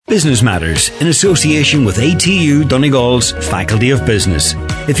Business Matters, in association with ATU Donegal's Faculty of Business.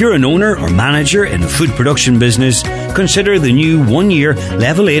 If you're an owner or manager in a food production business, consider the new 1-year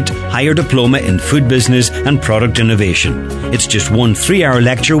Level 8 Higher Diploma in Food Business and Product Innovation. It's just one 3-hour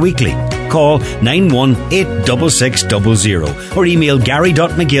lecture weekly. Call 9186600 or email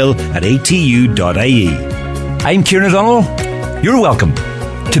gary.mcgill@atu.ie. I'm Kieran O'Donnell. You're welcome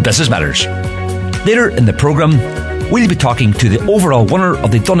to Business Matters. Later in the programme, we'll be talking to the overall winner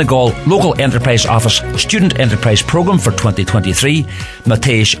of the Donegal Local Enterprise Office Student Enterprise Programme for 2023,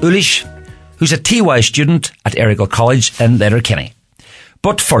 Matthias Uhlich, who's a TY student at Errigal College in Letterkenny.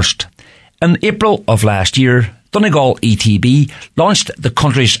 But first, in April of last year, Donegal ETB launched the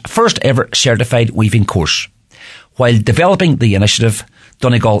country's first ever certified weaving course. While developing the initiative,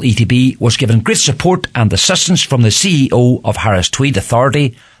 Donegal ETB was given great support and assistance from the CEO of Harris Tweed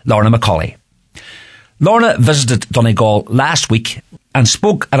Authority, Lorna Macaulay. Lorna visited Donegal last week and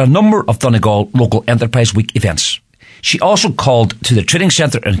spoke at a number of Donegal Local Enterprise Week events. She also called to the training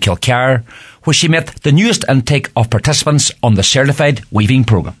centre in Kilcar, where she met the newest intake of participants on the Certified Weaving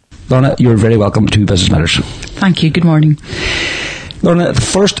Programme. Lorna, you're very welcome to Business Matters. Thank you. Good morning. Lorna, the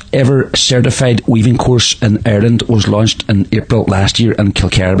first ever certified weaving course in Ireland was launched in April last year in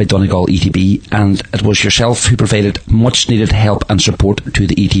Kilcar by Donegal ETB, and it was yourself who provided much needed help and support to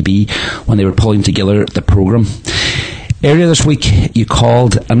the ETB when they were pulling together the programme. Earlier this week you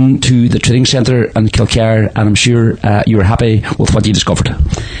called into the training centre in Kilcar, and I'm sure you were happy with what you discovered.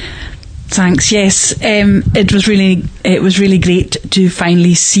 Thanks. Yes, it was really great to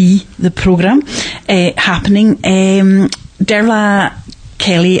finally see the programme happening. Derla,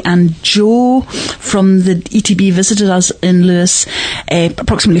 Kelly and Joe from the ETB visited us in Lewis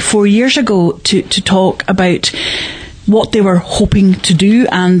approximately 4 years ago to talk about what they were hoping to do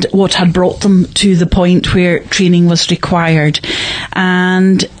and what had brought them to the point where training was required.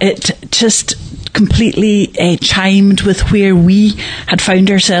 And it just completely chimed with where we had found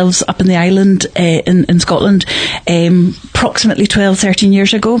ourselves up in the island in Scotland approximately 12-13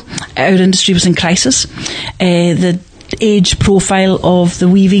 years ago. Our industry was in crisis. The age profile of the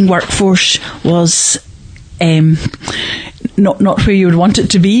weaving workforce was not where you would want it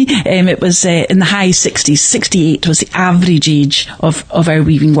to be. It was in the high 60s. 68 was the average age of our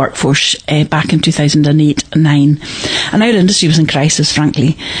weaving workforce back in 2008-9. And our industry was in crisis,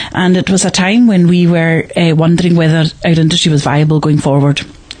 frankly. And it was a time when we were wondering whether our industry was viable going forward.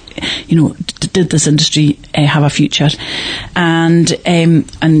 You know, did this industry have a future? And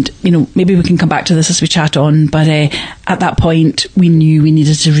you know, maybe we can come back to this as we chat on, but at that point we knew we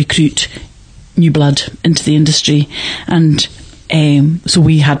needed to recruit new blood into the industry, and so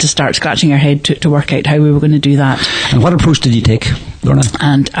we had to start scratching our head to work out how we were going to do that. And what approach did you take, Lorna?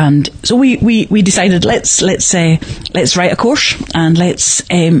 And so we decided let's write a course, and let's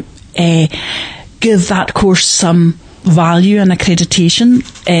give that course some value and accreditation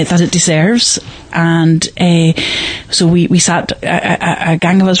that it deserves. And so we sat a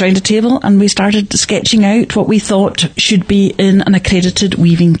gang of us round a table, and we started sketching out what we thought should be in an accredited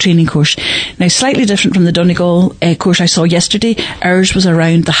weaving training course. Now, slightly different from the Donegal course I saw yesterday, ours was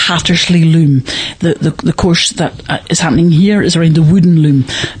around the Hattersley loom. The course that is happening here is around the wooden loom,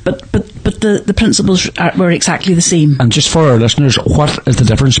 but the principles were exactly the same. And just for our listeners, what is the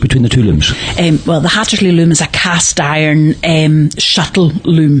difference between the two looms? Well, the Hattersley loom is a cast iron shuttle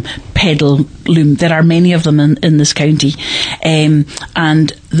loom, pedal loom. There are many of them in this county, and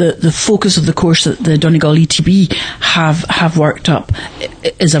the focus of the course that the Donegal ETB have worked up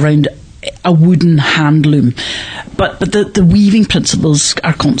is around a wooden hand loom, but the weaving principles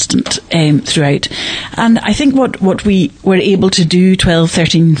are constant throughout. And I think what we were able to do 12,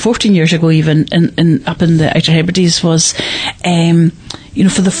 13, 14 years ago, even up in the Outer Hebrides, was you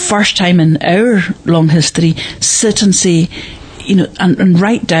know, for the first time in our long history, sit and say, you know, and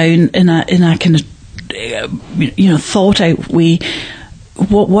write down in a kind of you know, thought out way,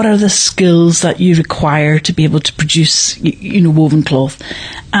 what are the skills that you require to be able to produce, you know, woven cloth,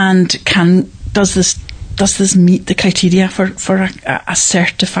 and does this meet the criteria for a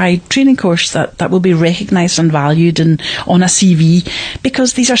certified training course that will be recognised and valued and on a CV,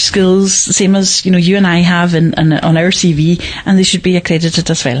 because these are skills the same as, you know, you and I have on our CV, and they should be accredited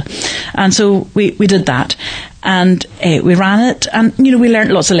as well. And so we did that, and we ran it, and you know, we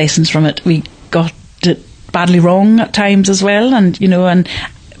learnt lots of lessons from it. We got it badly wrong at times as well, and you know,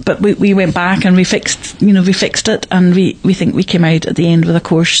 but we went back and we fixed it, and we think we came out at the end with a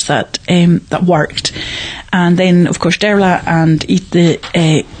course that worked. And then, of course, Derla and the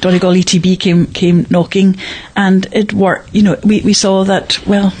Donegal ETB came knocking, and it worked. We saw that,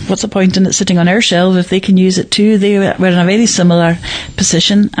 well, what's the point in it sitting on our shelf if they can use it too? They were in a very similar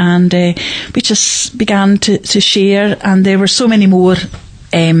position, and we just began to share, and there were so many more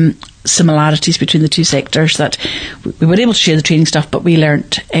similarities between the two sectors that we were able to share the training stuff, but we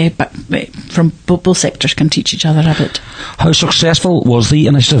learnt from both sectors can teach each other a bit. How successful was the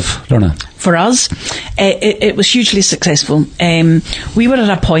initiative, Lorna? For us, it was hugely successful. We were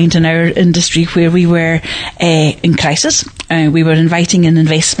at a point in our industry where we were in crisis. We were inviting in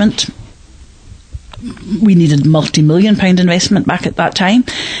investment. We needed multi-million pound investment back at that time,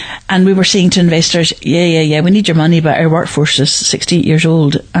 and we were saying to investors, we need your money, but our workforce is 68 years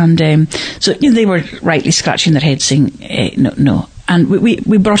old, and so they were rightly scratching their heads saying no, and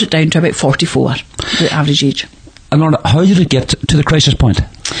we brought it down to about 44, the average age. And Lorna, how did it get to the crisis point?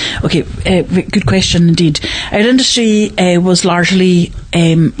 Okay, good question indeed. Our industry was largely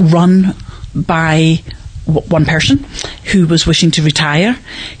run by one person who was wishing to retire.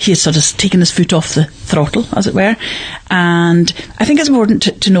 He had sort of taken his foot off the throttle, as it were. And I think it's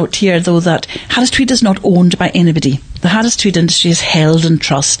important to note here, though, that Haddis-Tweed is not owned by anybody. The Haddis-Tweed industry is held in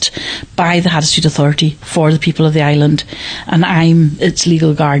trust by the Haddis-Tweed Authority for the people of the island, and I'm its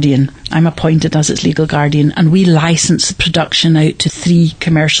legal guardian. I'm appointed as its legal guardian, and we license the production out to 3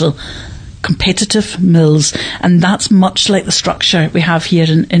 commercial competitive mills, and that's much like the structure we have here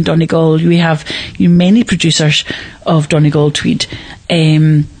in Donegal. We have many producers of Donegal tweed,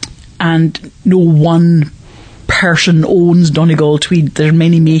 and no one person owns Donegal tweed. There are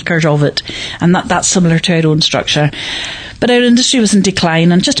many makers of it, and that's similar to our own structure. But our industry was in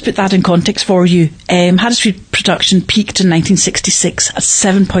decline, and just to put that in context for you, Haddis-Tweed production peaked in 1966 at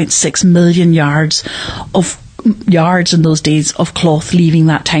 7.6 million yards in those days of cloth leaving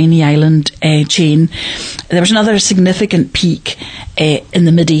that tiny island chain. There was another significant peak in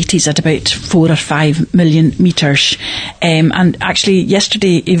the mid-80s at about 4 or 5 million metres. And actually,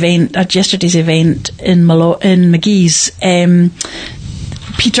 yesterday's event in Magee's,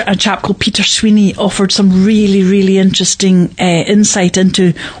 a chap called Peter Sweeney offered some really, really interesting insight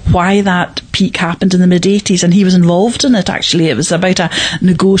into why that peak happened in the mid-80s, and he was involved in it, actually. It was about a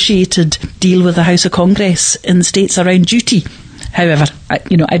negotiated deal with the House of Congress in the States around duty. However,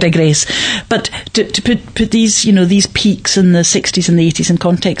 I digress. But to put these peaks in the 60s and the 80s in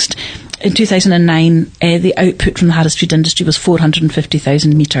context, in 2009, the output from the Haddis-Tweed industry was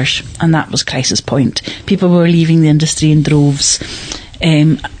 450,000 metres, and that was crisis point. People were leaving the industry in droves.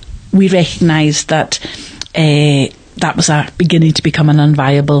 We recognised that that was beginning to become an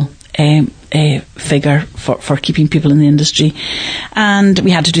unviable figure for keeping people in the industry, and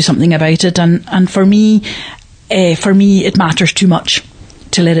we had to do something about it. And for me, it matters too much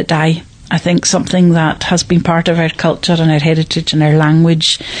to let it die. I think something that has been part of our culture and our heritage and our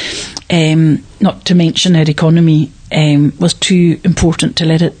language, not to mention our economy, was too important to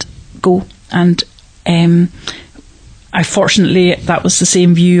let it go. And fortunately, that was the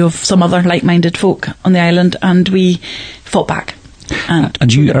same view of some other like-minded folk on the island, and we fought back.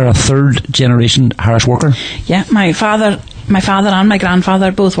 And you are a 3rd generation Harris worker? Yeah, my father and my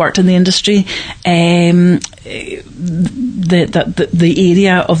grandfather both worked in the industry. The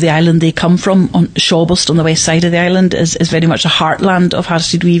area of the island they come from, on Shawbust on the west side of the island, is very much a heartland of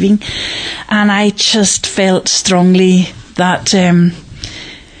Haddis-Tweed weaving. And I just felt strongly that, I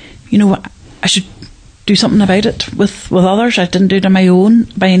should do something about it with others. I didn't do it on my own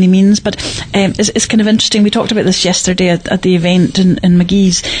by any means, but it's kind of interesting. We talked about this yesterday at the event in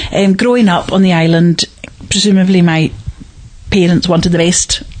Magee's. Growing up on the island, presumably my parents wanted the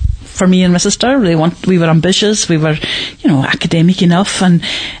best for me and my sister. We were ambitious, we were academic enough, and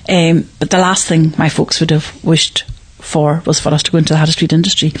but the last thing my folks would have wished for was for us to go into the Haddis-Tweed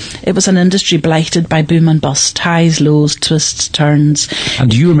industry. It was an industry blighted by boom and bust, highs, lows, twists, turns.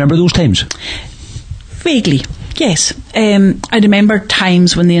 And do you remember those times? Vaguely, yes. I remember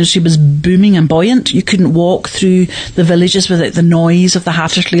times when the industry was booming and buoyant. You couldn't walk through the villages without the noise of the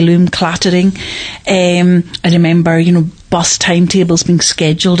Hattersley loom clattering. I remember, bus timetables being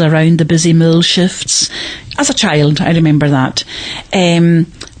scheduled around the busy mill shifts. As a child, I remember that.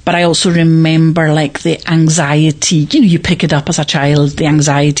 But I also remember, the anxiety. You pick it up as a child, the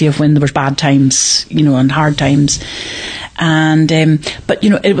anxiety of when there was bad times, and hard times. And but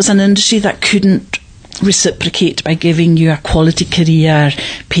it was an industry that couldn't reciprocate by giving you a quality career,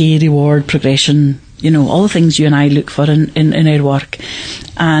 pay, reward, progression, all the things you and I look for in our work.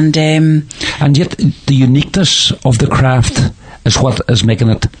 And yet the uniqueness of the craft is what is making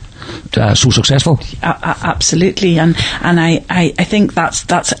it so successful. Absolutely, and I think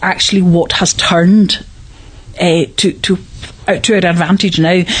that's actually what has turned to our advantage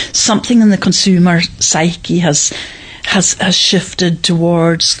now. Something in the consumer psyche has shifted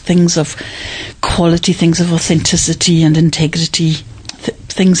towards things of quality, things of authenticity and integrity,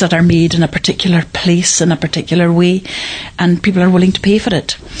 things that are made in a particular place in a particular way, and people are willing to pay for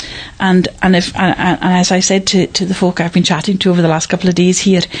it. And as I said to the folk I've been chatting to over the last couple of days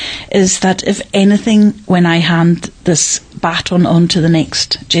here, is that if anything, when I hand this baton on to the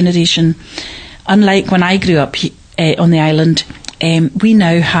next generation, unlike when I grew up on the island, we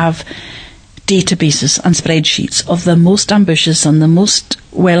now have databases and spreadsheets of the most ambitious and the most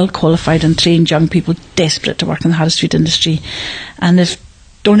well qualified and trained young people desperate to work in the Harris Street industry. And if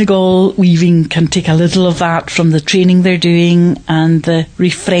Donegal Weaving can take a little of that from the training they're doing and the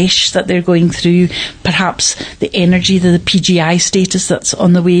refresh that they're going through, perhaps the energy that the PGI status that's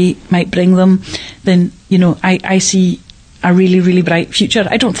on the way might bring them, then, I see a really, really bright future.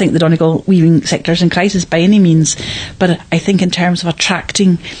 I don't think the Donegal weaving sector is in crisis by any means, but I think in terms of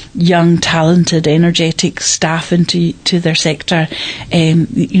attracting young, talented, energetic staff into their sector,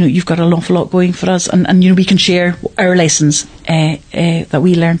 you've got an awful lot going for us, and we can share our lessons that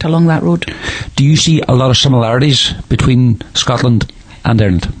we learnt along that road. Do you see a lot of similarities between Scotland and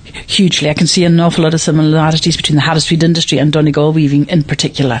Ireland? Hugely. I can see an awful lot of similarities between the Harris Street industry and Donegal weaving in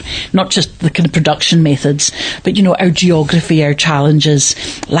particular. Not just the kind of production methods, but our geography, our challenges,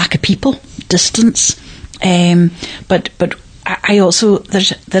 lack of people, distance. But I also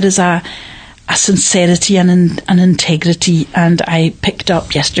there is a sincerity and an integrity, and I picked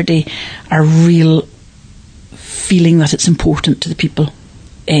up yesterday a real feeling that it's important to the people.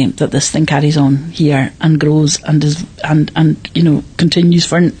 That this thing carries on here and grows and continues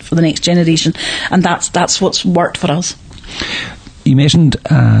for the next generation, and that's what's worked for us. You mentioned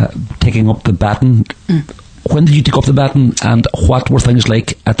taking up the baton. When did you take up the baton, and what were things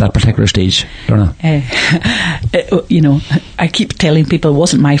like at that particular stage, Lorna? I keep telling people it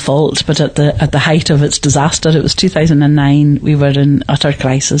wasn't my fault, but at the height of its disaster, it was 2009. We were in utter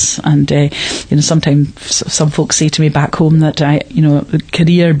crisis, and sometimes some folks say to me back home that the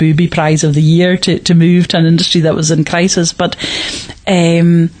career booby prize of the year to move to an industry that was in crisis, but.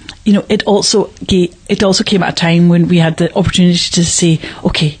 It also came at a time when we had the opportunity to say,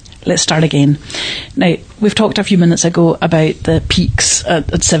 okay, let's start again. Now, we've talked a few minutes ago about the peaks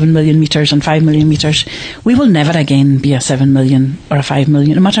at 7 million metres and 5 million metres. We will never again be a 7 million or a 5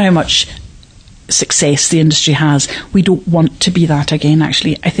 million, no matter how much success the industry has. We don't want to be that again,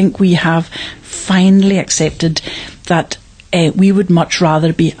 actually. I think we have finally accepted that we would much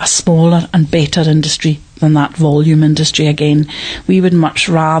rather be a smaller and better industry than that volume industry again. We would much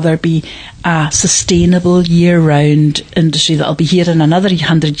rather be a sustainable year-round industry that'll be here in another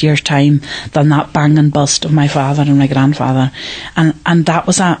 100 years' time than that bang and bust of my father and my grandfather. And that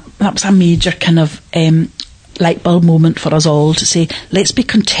was a major kind of light bulb moment for us all to say, let's be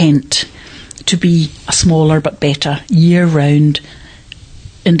content to be a smaller but better year-round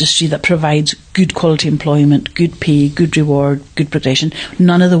industry that provides good quality employment, good pay, good reward, good progression,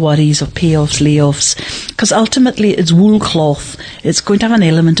 none of the worries of payoffs, layoffs, because ultimately it's wool cloth. It's going to have an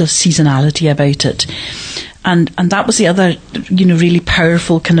element of seasonality about it. And that was the other, really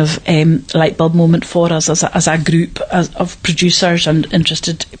powerful kind of light bulb moment for us as a group of producers and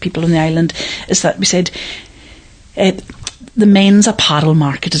interested people on the island, is that we said the men's apparel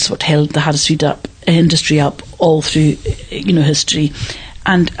market is what held the Harris Street industry up all through history.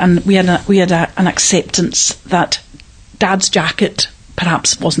 And we had an acceptance that Dad's jacket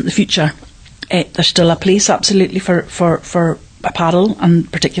perhaps wasn't the future. There's still a place absolutely for apparel,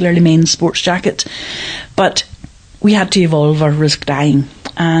 and particularly men's sports jacket, but we had to evolve or risk dying,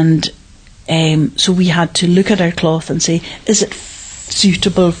 and so we had to look at our cloth and say, is it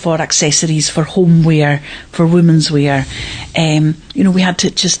suitable for accessories, for homeware, for women's wear? We had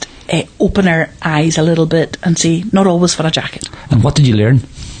to just open our eyes a little bit and say, not always for a jacket. And what did you learn?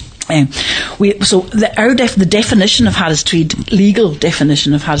 The definition of Harris Tweed, legal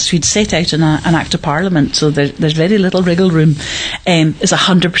definition of Harris Tweed, set out in an Act of Parliament, so there's very little wriggle room, is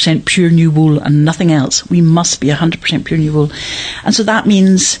 100% pure new wool and nothing else. We must be 100% pure new wool. And so that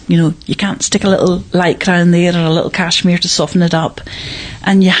means, you can't stick a little lycra in there or a little cashmere to soften it up.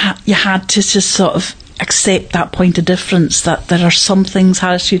 And you had to just sort of accept that point of difference, that there are some things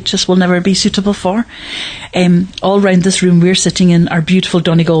Harris Street just will never be suitable for. All round this room we're sitting in are beautiful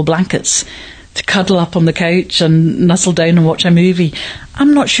Donegal blankets. to cuddle up on the couch and nuzzle down and watch a movie.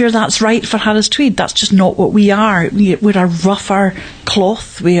 I'm not sure that's right for Harris Tweed. That's just not what we are. We're a rougher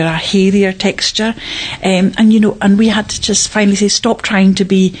cloth. We're a hairier texture. And we had to just finally say, stop trying to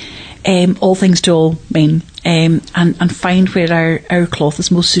be all things to all men, and find where our cloth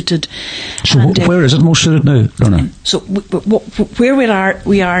is most suited. So where is it most suited now, Lorna? So where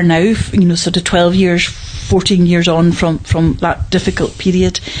we are now, sort of 12 years, 14 years on from that difficult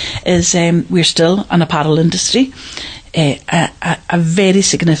period, is we're still an apparel industry. A very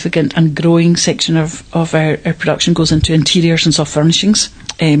significant and growing section of our production goes into interiors and soft furnishings.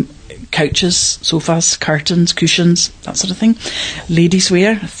 Couches, sofas, curtains, cushions, that sort of thing. Ladies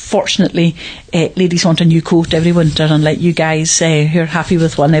wear. Fortunately, ladies want a new coat every winter, unlike you guys who are happy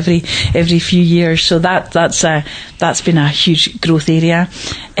with one every few years. So that's been a huge growth area.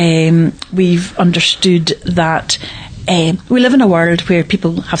 We've understood that we live in a world where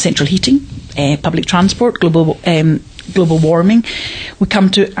people have central heating, public transport, global warming. We come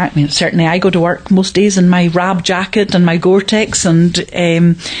to, certainly I go to work most days in my Rab jacket and my Gore-Tex, and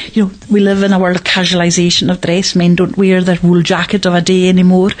we live in a world of casualisation of dress. Men don't wear their wool jacket of a day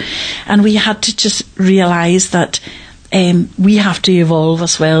anymore, and we had to just realise that we have to evolve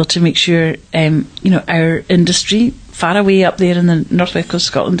as well to make sure our industry far away up there in the northwest coast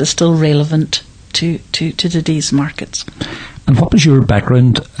of Scotland is still relevant to today's markets. And what was your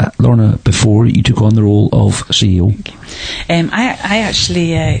background, Lorna, before you took on the role of CEO? I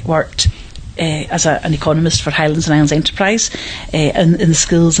actually worked as an economist for Highlands and Islands Enterprise in the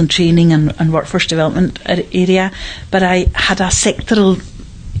skills and training and workforce development area, but I had a sectoral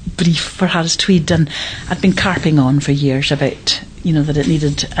brief for Harris Tweed, and I'd been carping on for years about that it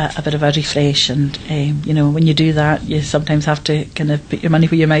needed a bit of a refresh, and when you do that, you sometimes have to kind of put your money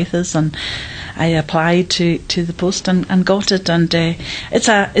where your mouth is, and I applied to the post and got it, and it's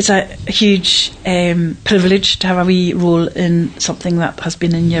a huge privilege to have a wee role in something that has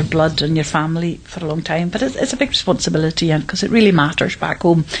been in your blood and your family for a long time, but it's a big responsibility, and because it really matters back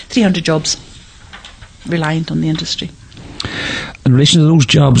home. 300 jobs reliant on the industry. In relation to those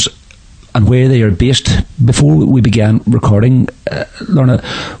jobs and where they are based, before we began recording, Lorna,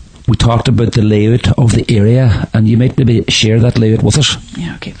 we talked about the layout of the area, and you might maybe share that layout with us.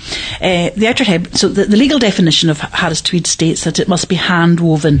 Yeah, okay. The Outer Hebrides, so the legal definition of Harris Tweed states that it must be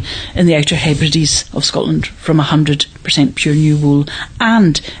hand-woven in the Outer Hebrides of Scotland from 100% pure new wool,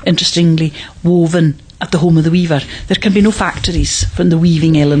 and, interestingly, woven at the home of the weaver. There can be no factories from the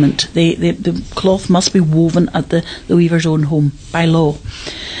weaving element. The cloth must be woven at the weaver's own home by law.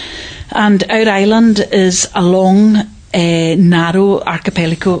 And our island is a long, narrow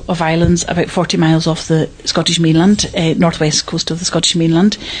archipelago of islands about 40 miles off the Scottish mainland, northwest coast of the Scottish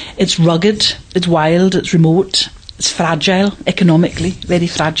mainland. It's rugged, it's wild, it's remote, it's fragile, economically, very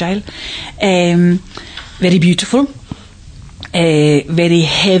fragile, very beautiful, very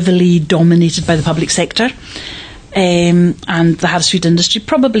heavily dominated by the public sector. And the Harris Tweed industry,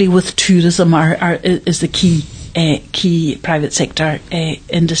 probably with tourism, is the key private sector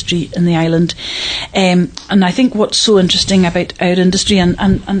industry in the island. And I think what's so interesting about our industry,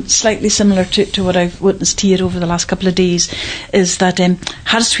 and slightly similar to what I've witnessed here over the last couple of days, is that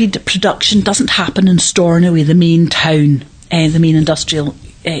Harris Tweed production doesn't happen in Stornoway, the main town, the main industrial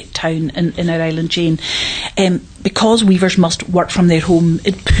town in our island chain. Because weavers must work from their home,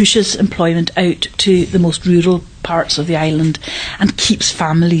 it pushes employment out to the most rural parts of the island and keeps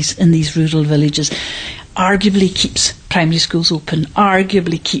families in these rural villages. Arguably keeps primary schools open,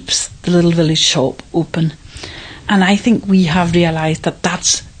 arguably keeps the little village shop open. And I think we have realised that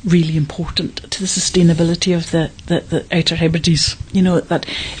that's really important to the sustainability of the Outer Hebrides. That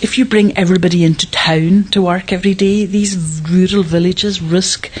if you bring everybody into town to work every day, these rural villages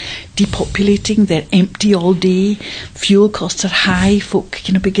risk depopulating. They're empty all day. Fuel costs are high. Folk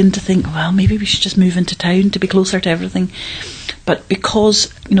begin to think, well, maybe we should just move into town to be closer to everything. But because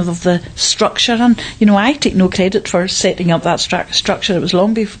of the structure, and I take no credit for setting up that structure, it was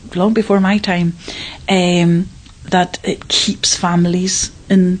long before my time, that it keeps families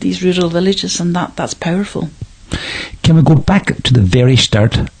in these rural villages, and that's powerful. Can we go back to the very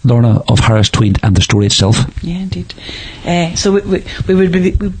start, Lorna, of Harris Tweed and the story itself? Yeah, indeed. So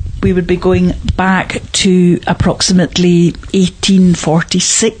we would be going back to approximately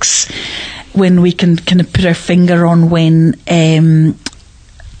 1846, when we can kind of put our finger on when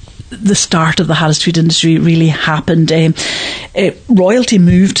the start of the Harris Tweed industry really happened. Royalty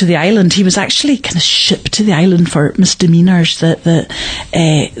moved to the island. He was actually kind of shipped to the island for misdemeanours.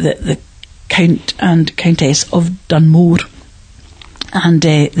 The Count and Countess of Dunmore And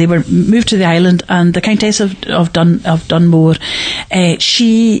they were moved to the island, and the Countess of Dunmore,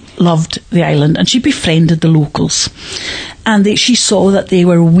 she loved the island, and she befriended the locals. And she saw that they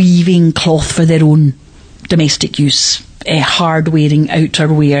were weaving cloth for their own domestic use, hard-wearing outer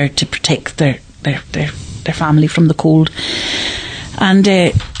wear to protect their family from the cold. And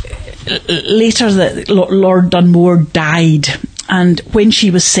later, Lord Dunmore died. And when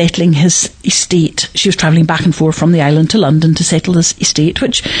she was settling his estate, she was travelling back and forth from the island to London to settle this estate,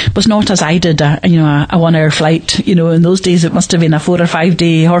 which was not as I did, a 1 hour flight. In those days it must have been a 4 or 5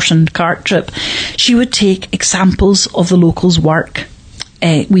 day horse and cart trip. She would take examples of the locals' work,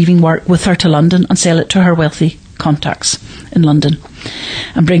 weaving work, with her to London and sell it to her wealthy contacts in London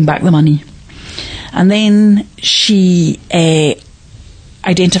and bring back the money. And then she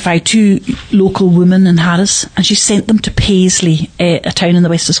identified 2 local women in Harris, and she sent them to Paisley, a town in the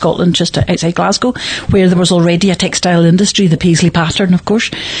west of Scotland just outside Glasgow, where there was already a textile industry, the Paisley pattern, of course.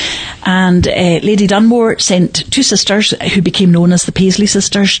 And Lady Dunmore sent 2 sisters who became known as the Paisley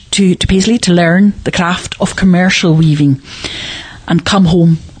sisters to Paisley to learn the craft of commercial weaving and come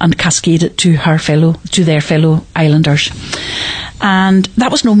home and cascade it to their fellow islanders. And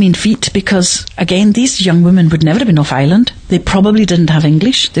that was no mean feat, because, again, these young women would never have been off island. They probably didn't have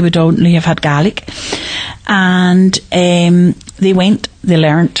English. They would only have had Gaelic. And they went, they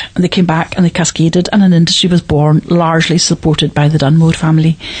learnt, and they came back and they cascaded, and an industry was born, largely supported by the Dunmore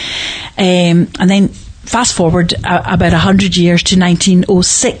family. And then fast forward about 100 years to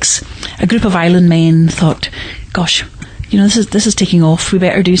 1906, a group of island men thought, gosh, this is taking off, we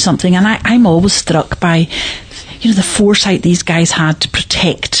better do something. And I'm always struck by the foresight these guys had to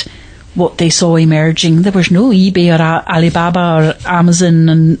protect what they saw emerging. There was no eBay or Alibaba or Amazon,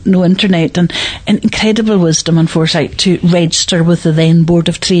 and no internet, and incredible wisdom and foresight to register with the then Board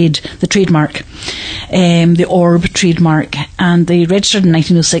of Trade, the trademark, the Orb trademark. And they registered in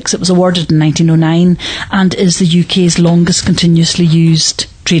 1906, it was awarded in 1909, and is the UK's longest continuously used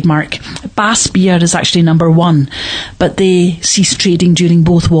trademark. Bass Beer is actually number 1, but they ceased trading during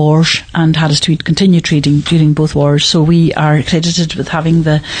both wars, and Harris Tweed continued trading during both wars. So we are accredited with having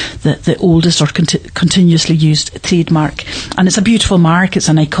the oldest or continuously used trademark. And it's a beautiful mark. It's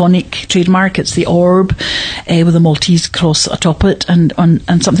an iconic trademark. It's the Orb with a Maltese cross atop it. And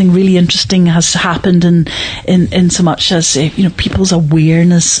something really interesting has happened in so much as people's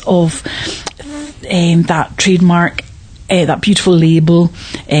awareness of that trademark. That beautiful label,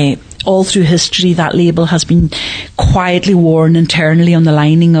 all through history, that label has been quietly worn internally on the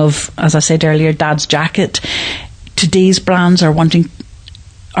lining of, as I said earlier, Dad's jacket. Today's brands are wanting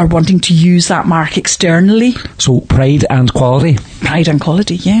to use that mark externally. So pride and quality. Pride and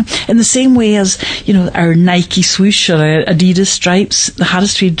quality, yeah. In the same way as our Nike swoosh or Adidas stripes, the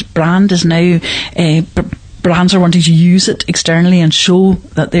Harris Tweed brand is now. Brands are wanting to use it externally and show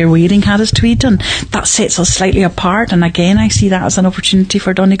that they're wearing Harris Tweed, and that sets us slightly apart. And again, I see that as an opportunity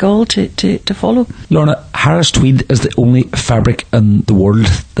for Donegal to follow. Lorna, Harris Tweed is the only fabric in the world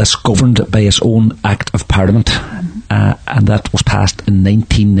that's governed by its own Act of Parliament, and that was passed in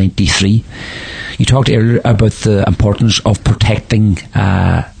 1993. You talked earlier about the importance of protecting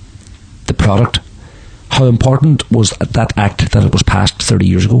the product. How important was that act that it was passed 30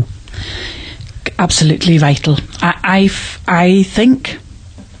 years ago? Absolutely vital. I think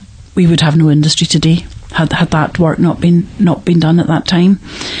we would have no industry today had that work not been done at that time.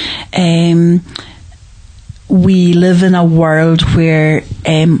 We live in a world where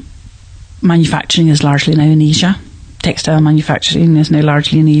manufacturing is largely now in Asia. Textile manufacturing is now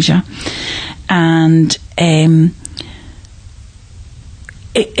largely in Asia, and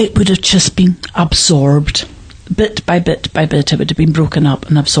it would have just been absorbed. Bit by bit by bit, it would have been broken up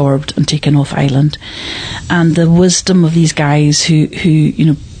and absorbed and taken off island. And the wisdom of these guys who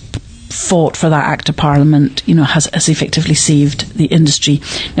fought for that Act of Parliament, has effectively saved the industry.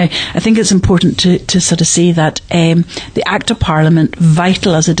 Now, I think it's important to sort of say that the Act of Parliament,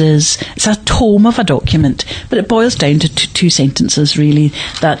 vital as it is, it's a tome of a document, but it boils down to 2 sentences, really,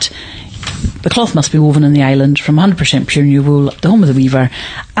 that the cloth must be woven in the island from 100% pure new wool, the home of the weaver,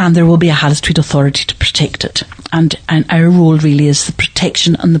 and there will be a Harris Tweed authority to protect it. And our role really is the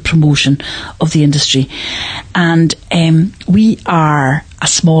protection and the promotion of the industry. And we are a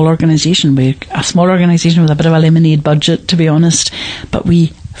small organisation. We're a small organisation with a bit of a lemonade budget, to be honest, but we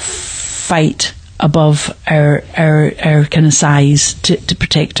fight above our kind of size to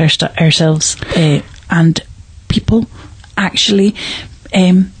protect ourselves. And people actually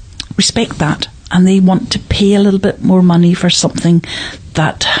respect that, and they want to pay a little bit more money for something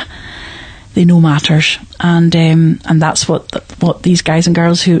that they know matters, and that's what these guys and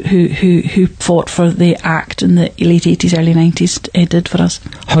girls who fought for the Act in the late 80s, early 90s did for us.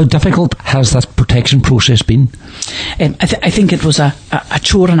 How difficult has that protection process been? I think it was a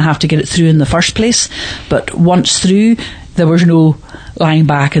chore and a half to get it through in the first place, but once through, there was no lying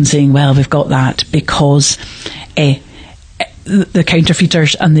back and saying, well, we've got that, because the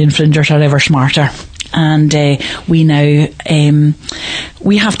counterfeiters and the infringers are ever smarter. And we now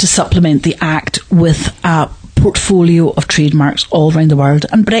we have to supplement the Act with a portfolio of trademarks all around the world.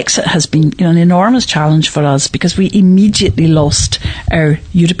 And Brexit has been an enormous challenge for us, because we immediately lost our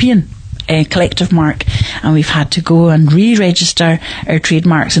European collective mark, and we've had to go and re-register our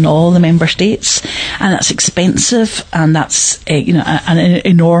trademarks in all the member states, and that's expensive, and that's an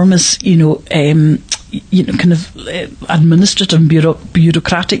enormous kind of administrative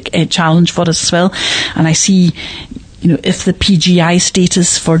bureaucratic challenge for us as well. And I see, if the PGI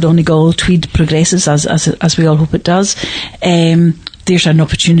status for Donegal Tweed progresses as we all hope it does, there's an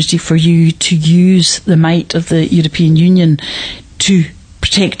opportunity for you to use the might of the European Union to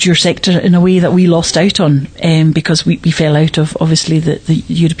protect your sector in a way that we lost out on, because we fell out of, obviously, the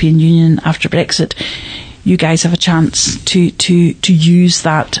European Union after Brexit. You guys have a chance to use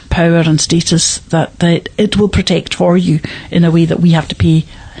that power and status that it will protect for you in a way that we have to pay,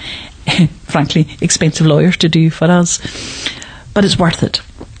 frankly, expensive lawyers to do for us. But it's worth it.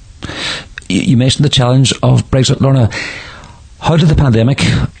 You mentioned the challenge of Brexit, Lorna. How did the pandemic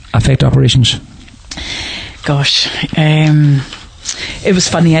affect operations? Gosh, it was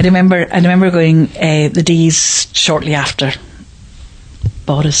funny. I remember going the days shortly after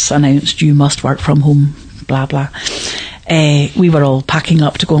Boris announced you must work from home, blah blah. We were all packing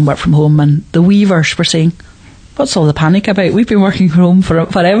up to go and work from home, and the weavers were saying, "What's all the panic about? We've been working from home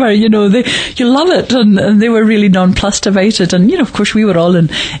forever. You love it," and they were really nonplussed about it. And of course, we were all in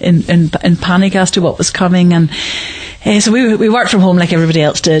panic as to what was coming. And so we worked from home like everybody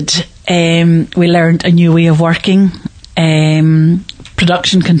else did. We learned a new way of working.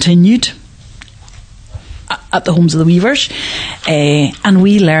 Production continued at the homes of the weavers, and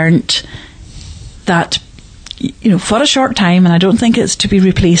we learnt that for a short time, and I don't think it's to be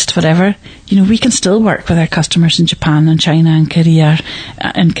replaced forever, we can still work with our customers in Japan and China and Korea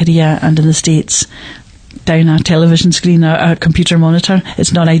and in the States down a television screen, a computer monitor.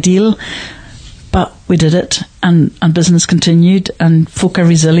 It's not ideal, but we did it, and business continued, and folk are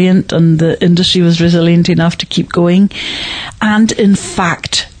resilient, and the industry was resilient enough to keep going. And in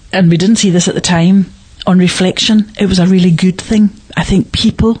fact, and we didn't see this at the time, on reflection, it was a really good thing. I think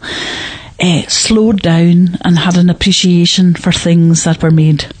people slowed down and had an appreciation for things that were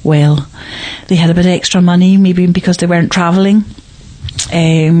made well. They had a bit of extra money, maybe because they weren't travelling,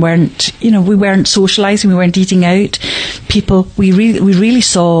 we weren't socialising, we weren't eating out. We really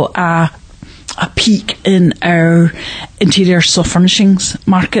saw a peak in our interior soft furnishings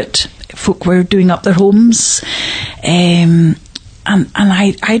market. Folk were doing up their homes, and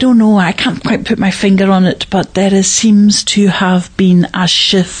I don't know, I can't quite put my finger on it, but there seems to have been a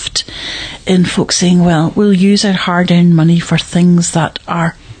shift in folk saying, well, we'll use our hard-earned money for things that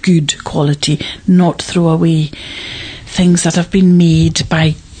are good quality, not throw away things that have been made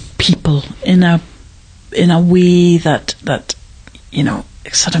by people in a way that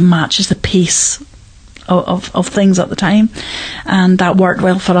sort of matches the pace of things at the time, and that worked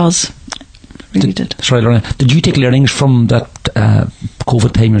well for us. Really did. Sorry, Lorna, did you take learnings from that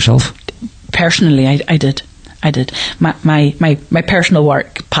COVID time yourself? Personally, I did. My personal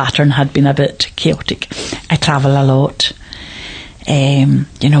work pattern had been a bit chaotic. I travel a lot.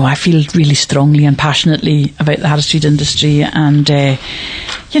 I feel really strongly and passionately about the Harris Street industry, and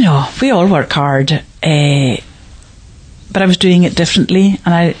we all work hard. But I was doing it differently,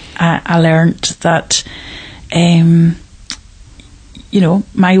 and I learned that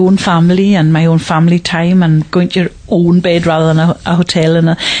my own family and my own family time, and going to your own bed rather than a hotel,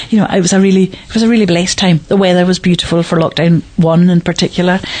 and it was a really blessed time. The weather was beautiful for lockdown 1 in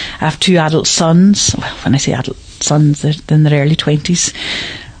particular. I have 2 adult sons. Well, when I say adult sons, they're in their early 20s.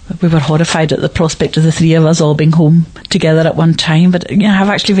 We were horrified at the prospect of the 3 of us all being home together at one time, but I have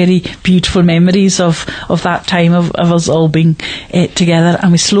actually very beautiful memories of that time of us all being together,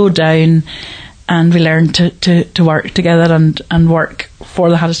 and we slowed down and we learned to work together and work for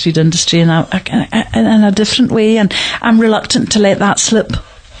the Harris Street industry in a different way. And I'm reluctant to let that slip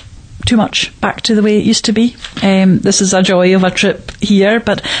too much back to the way it used to be. This is a joy of a trip here,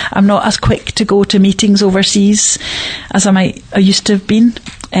 but I'm not as quick to go to meetings overseas as I used to have been.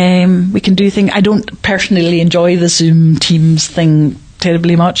 We can do things. I don't personally enjoy the Zoom Teams thing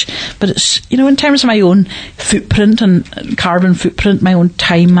terribly much, but it's, you know, in terms of my own footprint and carbon footprint, my own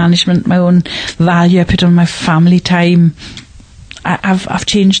time management, my own value I put on my family time, I've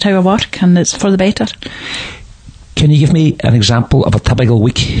changed how I work, and it's for the better. Can you give me an example of a typical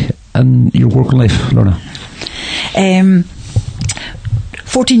week in your working life, Lorna?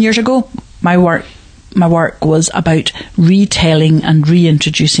 14 years ago, my work was about retelling and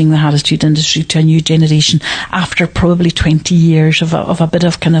reintroducing the Hardesty industry to a new generation after probably 20 years of a bit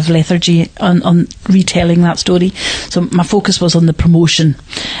of kind of lethargy on retelling that story. So my focus was on the promotion.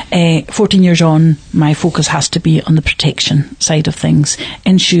 14 years on, my focus has to be on the protection side of things,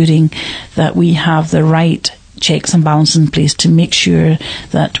 ensuring that we have the right checks and balances in place to make sure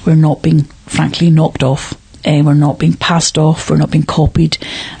that we're not being, frankly, knocked off. We're not being passed off, we're not being copied,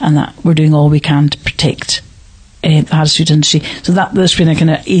 and that we're doing all we can to protect the Hardesty industry. So there's been a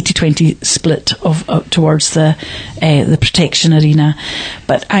kind of 80-20 split towards the protection arena.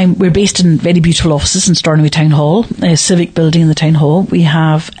 But we're based in very beautiful offices in Stornoway Town Hall, a civic building in the Town Hall. We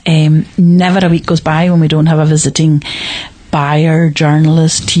have never a week goes by when we don't have a visiting buyer,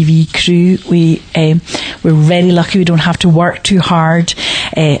 journalist, TV crew. We're very lucky we don't have to work too hard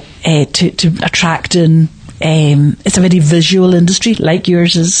to attract in. It's a very visual industry, like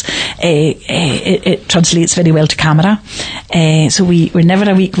yours is. It translates very well to camera. So we're never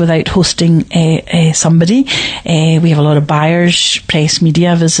a week without hosting somebody. We have a lot of buyers, press,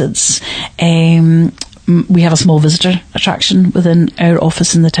 media visits. We have a small visitor attraction within our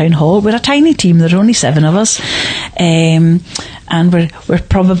office in the Town Hall. We're a tiny team. There are only 7 of us. And we're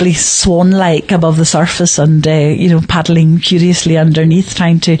probably swan-like above the surface and, paddling curiously underneath,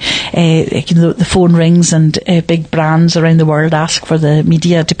 trying to, the phone rings and big brands around the world ask for the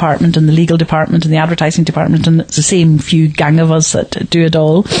media department and the legal department and the advertising department, and it's the same few gang of us that do it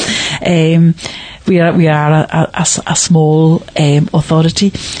all. We are a small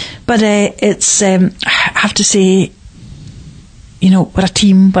authority, but it's I have to say, we're a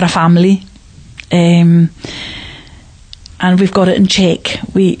team, we're a family, and we've got it in check.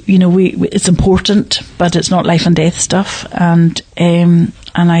 It's important, but it's not life and death stuff, and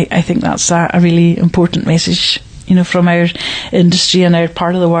I think that's a really important message, from our industry and our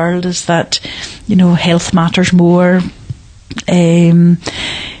part of the world, is that health matters more. We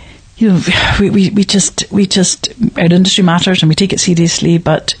just our industry matters and we take it seriously,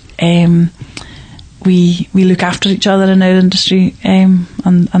 but we look after each other in our industry, and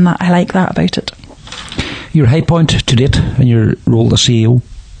that, I like that about it. Your high point to date in your role as CEO?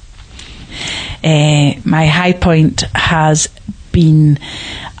 My high point has been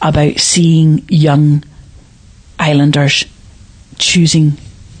about seeing young islanders choosing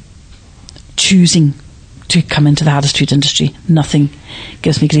to come into the Hardesty industry. Nothing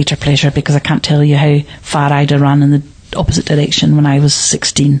gives me greater pleasure, because I can't tell you how far I'd have run in the opposite direction when I was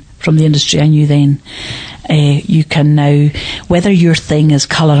 16 from the industry I knew then. You can now, whether your thing is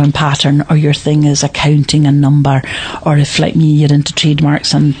colour and pattern, or your thing is accounting and number, or if, like me, you're into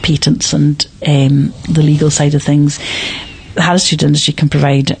trademarks and patents and the legal side of things, the Hardesty industry can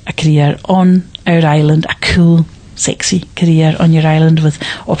provide a career on our island, a cool, sexy career on your island, with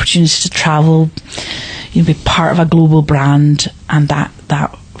opportunities to travel, be part of a global brand, and that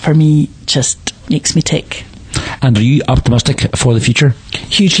for me just makes me tick. And are you optimistic for the future?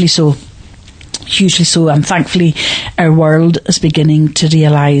 Hugely so, and thankfully our world is beginning to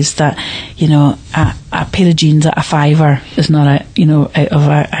realise that a pair of jeans at a £5 is not out of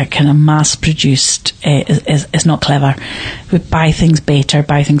a kind of mass produced is not clever. We buy things better,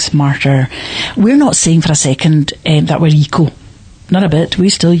 buy things smarter. We're not saying for a second that we're eco. Not a bit. We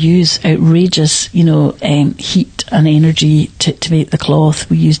still use outrageous, heat and energy to make the cloth.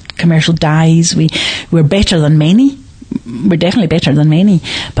 We use commercial dyes. We're better than many. We're definitely better than many,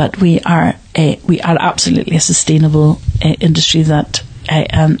 but we are absolutely a sustainable industry that,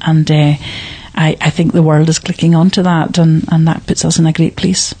 I think the world is clicking onto that, and that puts us in a great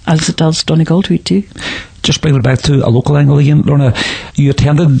place, as it does Donegal too. Just bringing it back to a local angle again, Lorna, you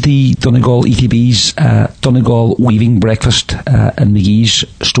attended the Donegal ETB's Donegal Weaving Breakfast in McGee's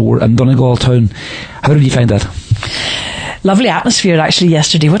store in Donegal Town. How did you find that? Lovely atmosphere actually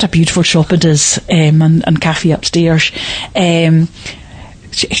yesterday. What a beautiful shop it is, and cafe upstairs.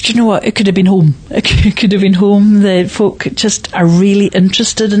 Do you know what? It could have been home. It could have been home. The folk just are really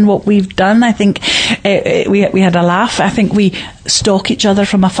interested in what we've done. I think we had a laugh. I think we stalk each other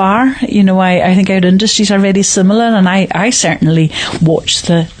from afar. I think our industries are very similar, and I certainly watch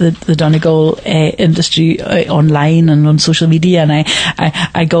the Donegal industry online and on social media, and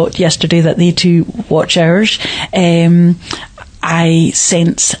I got yesterday that they too watch ours. I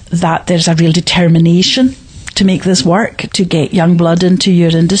sense that there's a real determination to make this work, to get young blood into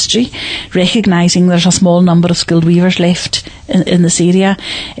your industry, recognising there's a small number of skilled weavers left in this area.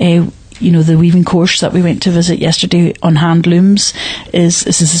 The weaving course that we went to visit yesterday on hand looms this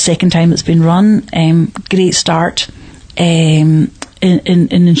is the second time it's been run. Great start in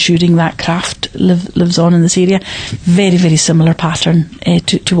ensuring that craft lives on in this area. Very, very similar pattern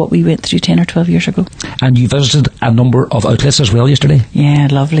to what we went through 10 or 12 years ago. And you visited a number of outlets as well yesterday? Yeah,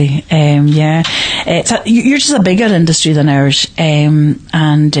 lovely. Yours is a bigger industry than ours, and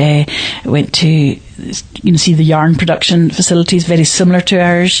went to see the yarn production facilities, very similar to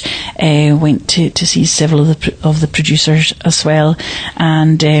ours. Went to see several of the producers as well,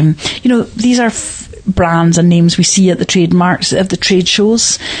 and these are brands and names we see at the trademarks at the trade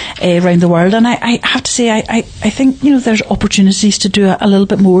shows around the world, and I have to say I think there's opportunities to do a little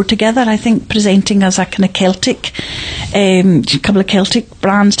bit more together. I think presenting as a kind of Celtic, couple of Celtic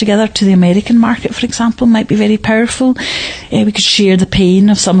brands together to the American market, for example, might be very powerful. We could share the pain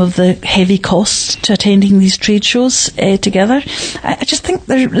of some of the heavy costs to attending these trade shows together. I just think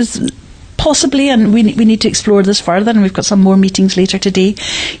there is possibly, and we need to explore this further, and we've got some more meetings later today.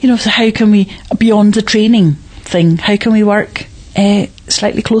 So how can we, beyond the training thing, how can we work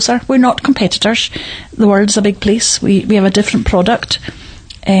slightly closer? We're not competitors. The world's a big place. We have a different product.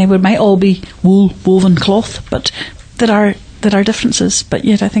 We might all be wool, woven cloth, but there are differences. But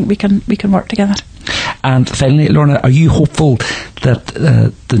yet, I think we can work together. And finally, Lorna, are you hopeful that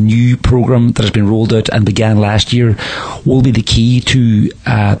the new programme that has been rolled out and began last year will be the key to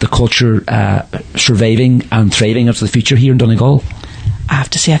the culture surviving and thriving into the future here in Donegal? I have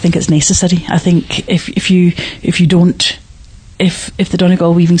to say, I think it's necessary. I think if the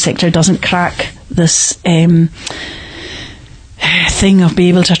Donegal weaving sector doesn't crack this thing of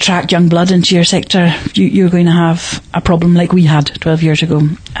being able to attract young blood into your sector, you're going to have a problem like we had 12 years ago.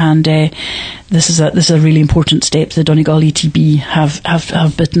 And this is a really important step the Donegal ETB have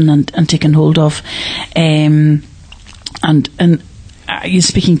bitten and taken hold of.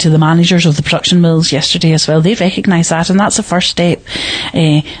 Speaking to the managers of the production mills yesterday as well, they recognise that, and that's the first step.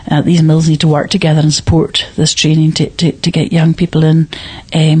 These mills need to work together and support this training to get young people in,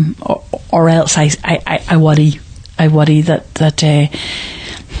 or else I worry. I worry that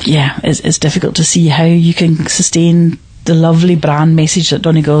it's difficult to see how you can sustain the lovely brand message that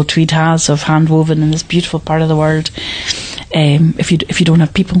Donegal Tweed has of hand woven in this beautiful part of the world. If you don't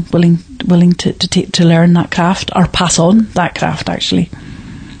have people willing to learn that craft or pass on that craft, actually.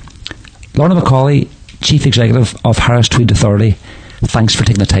 Lorna Macaulay, Chief Executive of Harris Tweed Authority, thanks for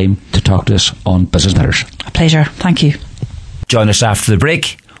taking the time to talk to us on Business Matters. A pleasure. Thank you. Join us after the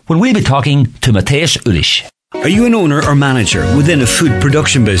break when we'll be talking to Matthias Uhlich. Are you an owner or manager within a food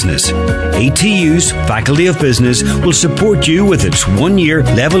production business? ATU's Faculty of Business will support you with its 1-year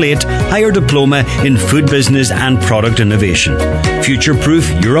Level 8 Higher Diploma in Food Business and Product Innovation.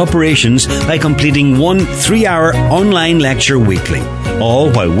 Future-proof your operations by completing 1 3-hour online lecture weekly, all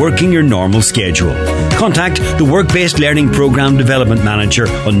while working your normal schedule. Contact the Work-Based Learning Programme Development Manager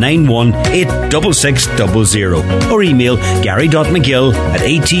on 9186600 or email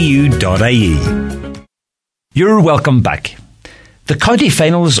gary.mcgill@atu.ie. You're welcome back. The county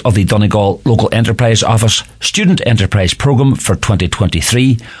finals of the Donegal Local Enterprise Office Student Enterprise Programme for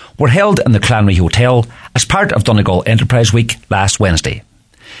 2023 were held in the Clanry Hotel as part of Donegal Enterprise Week last Wednesday.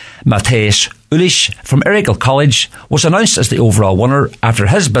 Matthias Uhlich from Erigal College was announced as the overall winner after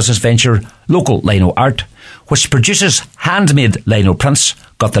his business venture, Local Lino Art, which produces handmade lino prints,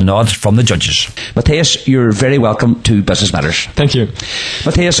 got the nod from the judges. Matthias, you're very welcome to Business Matters. Thank you.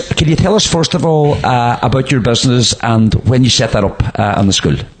 Matthias, can you tell us first of all about your business and when you set that up on the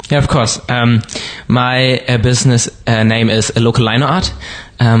school? Yeah, of course. My business name is Local Lino Art.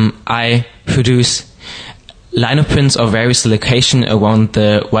 I produce lino prints of various locations around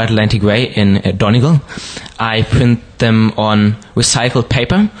the White Atlantic Way in Donegal. I print them on recycled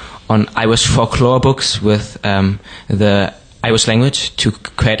paper, on Irish folklore books with the Irish language to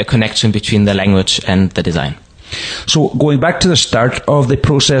create a connection between the language and the design. So going back to the start of the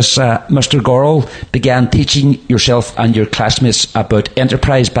process, Mr. Gorrell began teaching yourself and your classmates about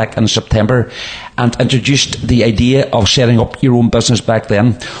enterprise back in September and introduced the idea of setting up your own business back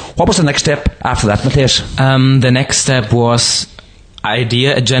then. What was the next step after that, Matthias? The next step was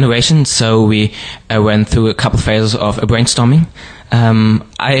idea generation. So we went through a couple of phases of brainstorming.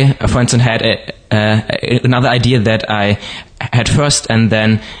 I, for instance, had another idea that I had first, and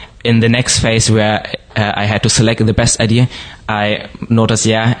then in the next phase where I had to select the best idea, I noticed,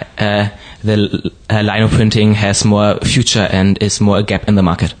 the lino printing has more future and is more a gap in the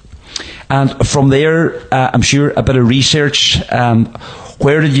market. And from there, I'm sure a bit of research.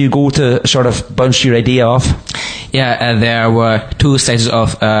 where did you go to sort of bounce your idea off? Yeah, there were 2 stages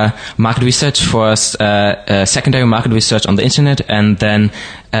of market research. First, secondary market research on the internet, and then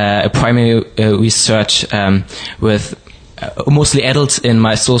primary research with mostly adults in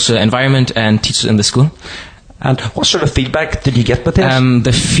my social environment and teachers in the school. And what sort of feedback did you get with this?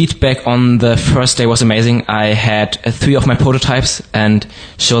 The feedback on the first day was amazing. I had 3 of my prototypes and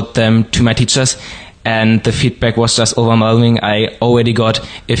showed them to my teachers, and the feedback was just overwhelming. I already got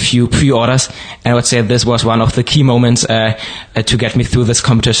a few pre-orders, and I would say this was one of the key moments to get me through this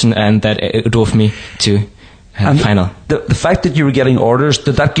competition, and that it drove me to final. The fact that you were getting orders,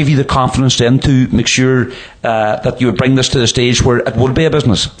 did that give you the confidence then to make sure that you would bring this to the stage where it would be a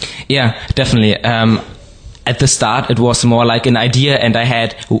business? Yeah, definitely. At the start, it was more like an idea, and I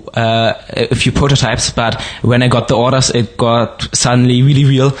had a few prototypes, but when I got the orders, it got suddenly really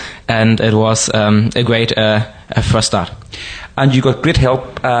real, and it was a great first start. And you got great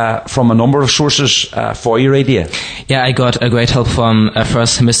help from a number of sources for your idea. Yeah, I got a great help from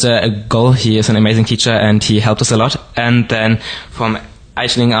first Mr. Gull. He is an amazing teacher, and he helped us a lot. And then from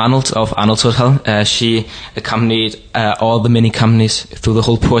Aisling Arnold of Arnold's Hotel. She accompanied all the mini companies through the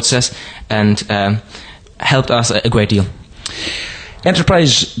whole process, and helped us a great deal.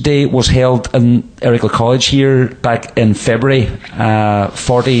 Enterprise Day was held in Errigal College here back in February.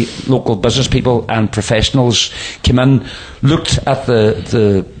 40 local business people and professionals came in, looked at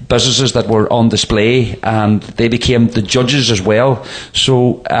the businesses that were on display, and they became the judges as well.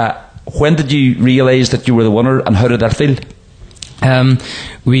 So when did you realise that you were the winner, and how did that feel?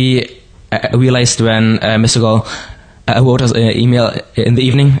 We realised when Mr. Gull wrote us an email in the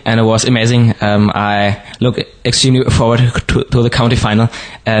evening, and it was amazing. I look extremely forward to the county final,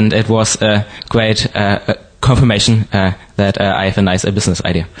 and it was a great confirmation that I have a nice business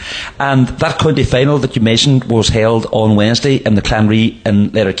idea. And that county final that you mentioned was held on Wednesday in the Clanree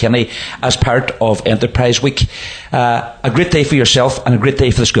in Letterkenny as part of Enterprise Week. A great day for yourself and a great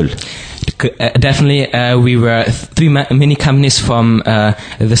day for the school. Definitely, we were 3 mini companies from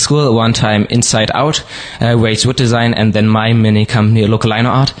the school. One time Inside Out, where it's wood design, and then my mini company, Local Lino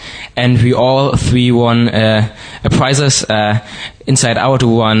Art. And we all 3 won prizes. Inside Out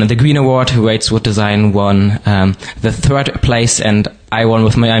won the Green Award, where it's wood design won the 3rd place, and I won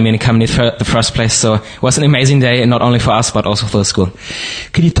with my mini company the 1st place. So it was an amazing day, not only for us but also for the school.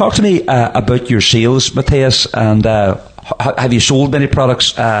 Can you talk to me about your sales, Matthias, and have you sold many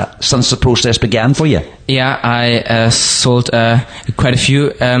products since the process began for you? Yeah, I sold quite a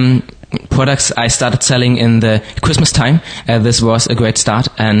few products. I started selling in the Christmas time. This was a great start,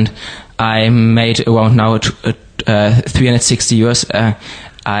 and I made around now 360 euros.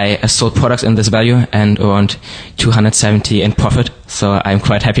 I sold products in this value and around 270 in profit. So I'm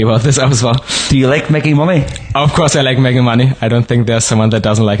quite happy about this as well. Do you like making money? Of course I like making money. I don't think there's someone that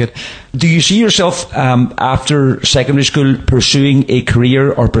doesn't like it. Do you see yourself after secondary school pursuing a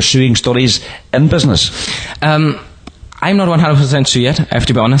career or pursuing studies in business? I'm not 100% sure yet, I have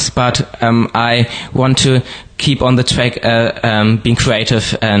to be honest, but I want to keep on the track being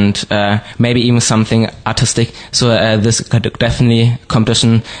creative and maybe even something artistic. So this definitely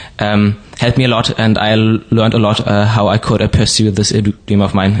competition helped me a lot, and I learned a lot how I could pursue this dream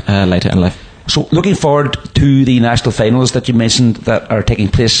of mine later in life. So looking forward to the national finals that you mentioned that are taking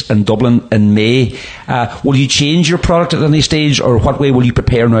place in Dublin in May, will you change your product at any stage, or what way will you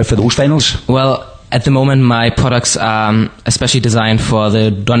prepare now for those finals? Well, at the moment, my products are especially designed for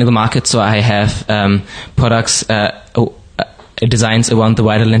the Donegal market, so I have products, designs around the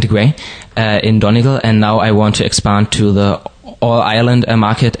Wide Atlantic Way in Donegal, and now I want to expand to the All-Ireland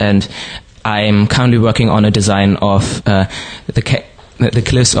market, and I'm currently working on a design of the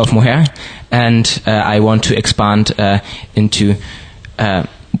cliffs of Moher, and I want to expand into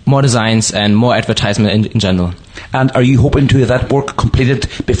more designs and more advertisement in general. And are you hoping to have that work completed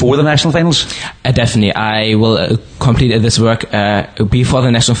before the national finals? Definitely. I will complete this work before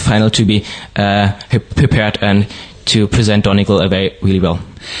the national final to be prepared and to present Donegal really well.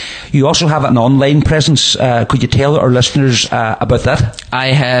 You also have an online presence. Could you tell our listeners about that? I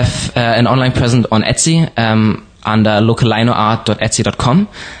have an online presence on Etsy under locallinoart.etsy.com,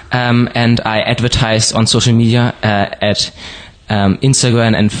 and I advertise on social media at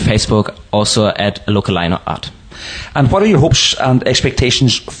Instagram and Facebook, also at Local Lino Art. And what are your hopes and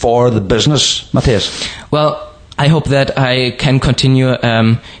expectations for the business, Matthias? Well, I hope that I can continue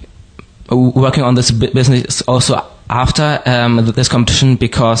working on this business also after this competition,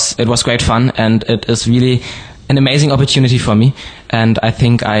 because it was great fun and it is really an amazing opportunity for me, and I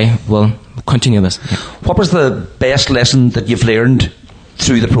think I will continue this. Yeah. What was the best lesson that you've learned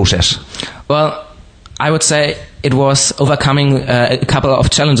through the process? Well, I would say it was overcoming a couple of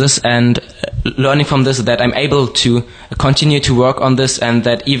challenges and learning from this that I'm able to continue to work on this, and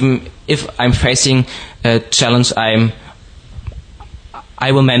that even if I'm facing a challenge, I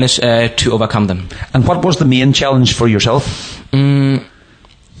will manage to overcome them. And what was the main challenge for yourself? I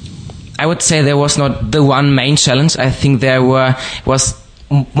would say there was not the one main challenge. I think there was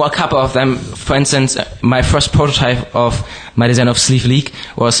a couple of them. For instance, my first prototype of my design of sleeve leak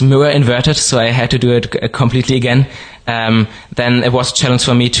was mirror inverted, so I had to do it completely again. Then it was a challenge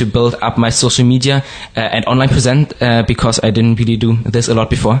for me to build up my social media and online present because I didn't really do this a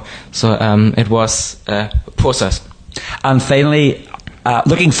lot before. So it was a process. And finally,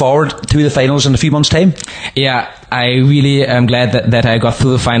 looking forward to the finals in a few months' time? Yeah, I really am glad that I got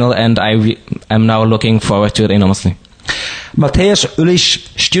through the final, and I am now looking forward to it enormously. Matthias Uhlich,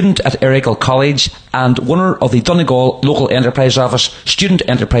 student at Erical College and winner of the Donegal Local Enterprise Office Student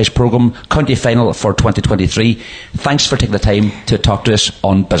Enterprise Programme County Final for 2023. Thanks for taking the time to talk to us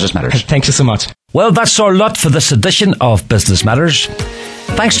on Business Matters. Thank you so much. Well, that's our lot for this edition of Business Matters.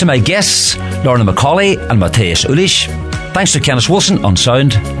 Thanks to my guests, Lorna Macaulay and Matthias Uhlich. Thanks to Kenneth Wilson on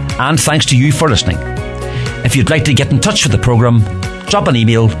sound. And thanks to you for listening. If you'd like to get in touch with the programme, drop an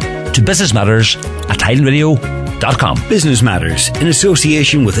email to businessmatters@highlandradio.com. Business Matters, in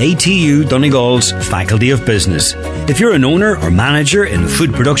association with ATU Donegal's Faculty of Business. If you're an owner or manager in a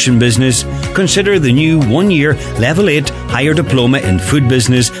food production business, consider the new 1-year Level 8 Higher Diploma in Food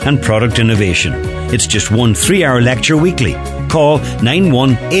Business and Product Innovation. It's just one 3-hour lecture weekly. Call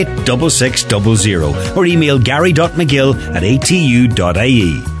 9186600 or email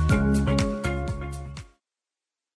gary.mcgill@atu.ie.